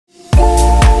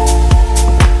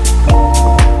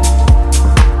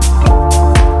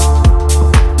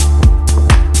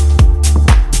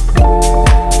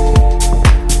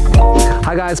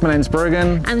guys, my name's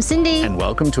Brogan. I'm Cindy. And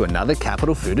welcome to another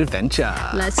Capital Food Adventure.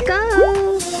 Let's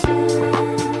go!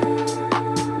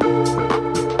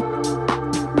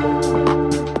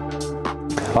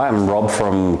 Hi, I'm Rob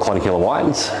from Clonakilla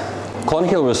Wines.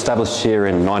 Clonakilla was established here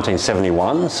in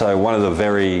 1971, so one of the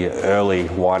very early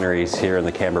wineries here in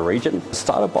the Canberra region.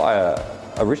 Started by a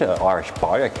original Irish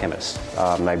biochemist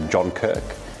named John Kirk.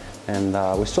 And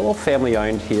we're still all family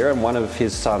owned here, and one of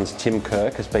his sons, Tim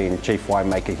Kirk, has been chief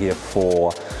winemaker here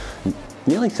for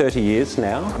nearly 30 years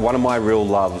now. One of my real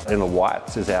loves in the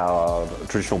whites is our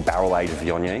traditional barrel-aged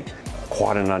Viognier.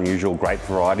 Quite an unusual grape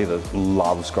variety that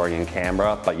loves growing in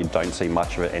Canberra, but you don't see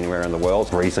much of it anywhere in the world.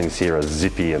 Rieslings here are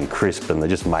zippy and crisp, and they're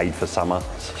just made for summer.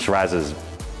 Shiraz is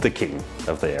the king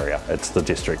of the area. It's the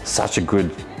district. Such a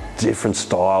good different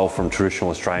style from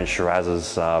traditional Australian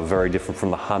Shirazes, very different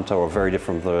from the Hunter or very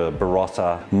different from the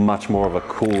Barossa. Much more of a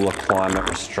cooler climate,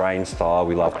 restrained style.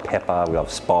 We love pepper, we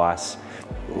love spice.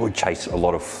 We chase a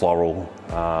lot of floral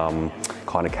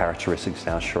kind of characteristics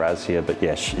in our Shiraz here, but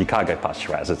yes, you can't go past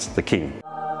Shiraz, it's the king.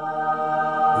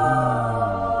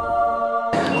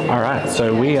 Alright,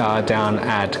 so we are down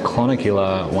at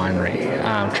Clonakilla Winery,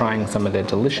 trying some of their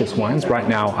delicious wines. Right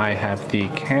now I have the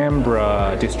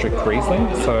Canberra District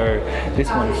Riesling. So this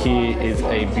one here is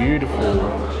a beautiful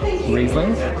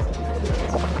Riesling.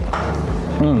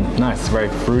 Nice, very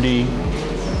fruity,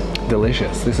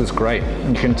 delicious. This is great.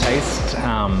 You can taste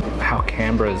how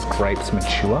Canberra's grapes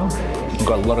mature. We've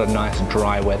got a lot of nice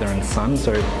dry weather and sun,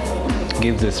 so it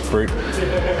gives this fruit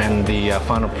and the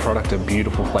final product a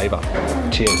beautiful flavour.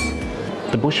 Cheers.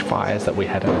 The bushfires that we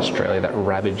had in Australia that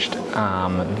ravaged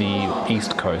the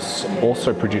east coast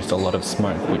also produced a lot of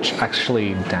smoke, which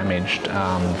actually damaged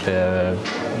the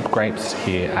grapes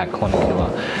here at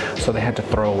Clonakilla. So they had to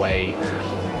throw away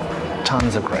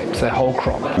tons of grapes, their whole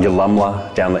crop.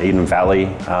 Yalumla down the Eden Valley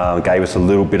gave us a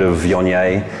little bit of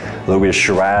Viognier, a little bit of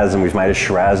Shiraz, and we've made a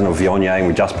Shiraz and a Viognier, and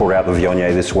we just brought out the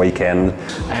Viognier this weekend.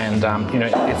 And you know,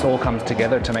 it all comes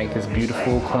together to make this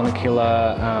beautiful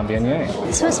Clonakilla Viognier.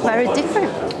 This was very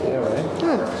different. Yeah,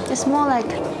 right? It's more like,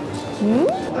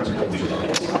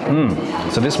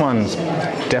 So this one's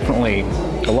definitely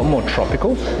a lot more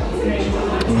tropical.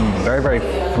 Very, very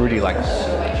fruity, like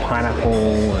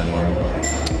pineapple and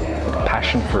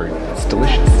passion fruit. It's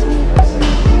delicious.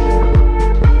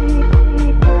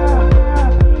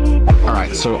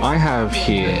 Alright, so I have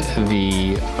here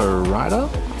the O'Riada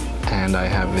and I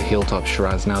have the Hilltop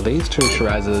Shiraz. Now these two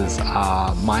Shirazes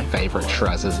are my favourite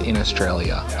Shirazes in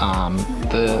Australia.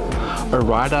 The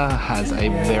O'Riada has a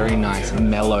very nice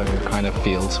mellow kind of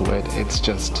feel to it. It's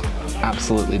just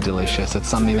absolutely delicious. It's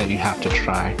something that you have to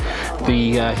try.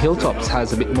 The Hilltops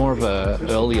has a bit more of an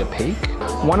earlier peak.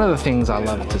 One of the things I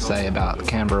love to say about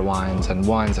Canberra wines and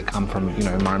wines that come from, you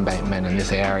know, Murrumbateman and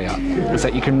this area is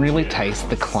that you can really taste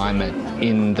the climate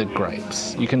in the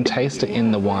grapes. You can taste it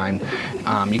in the wine.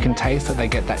 You can taste that they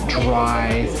get that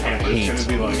dry heat,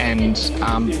 and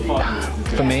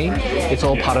for me, it's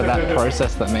all part of that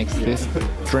process that makes this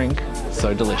drink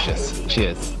so delicious.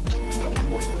 Cheers.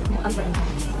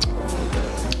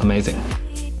 Amazing.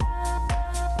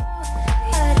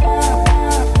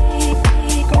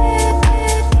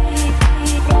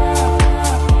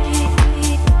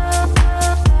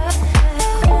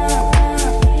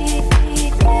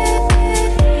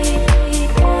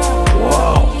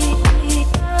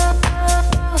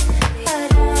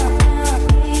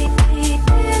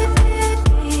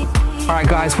 Alright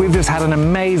guys, we've just had an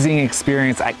amazing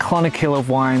experience at Clonakilla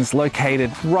Wines,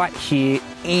 located right here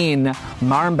in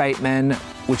Murrumbateman,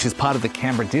 which is part of the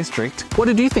Canberra District. What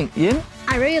did you think, Yin?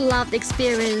 I really loved the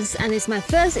experience, and it's my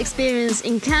first experience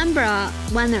in Canberra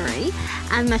Winery,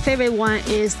 and my favorite wine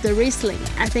is the Riesling.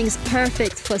 I think it's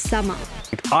perfect for summer.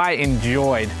 I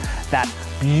enjoyed that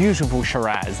beautiful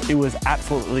Shiraz. It was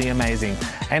absolutely amazing.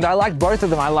 And I liked both of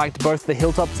them. I liked both the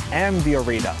Hilltops and the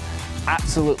O'Riada.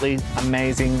 Absolutely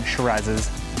amazing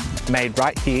Shirazes made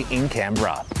right here in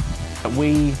Canberra.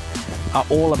 We are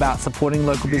all about supporting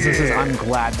local businesses. I'm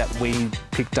glad that we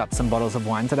picked up some bottles of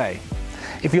wine today.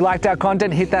 If you liked our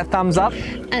content, hit that thumbs up.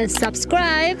 And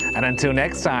subscribe. And until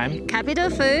next time,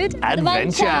 Capital Food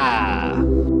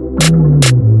Adventure.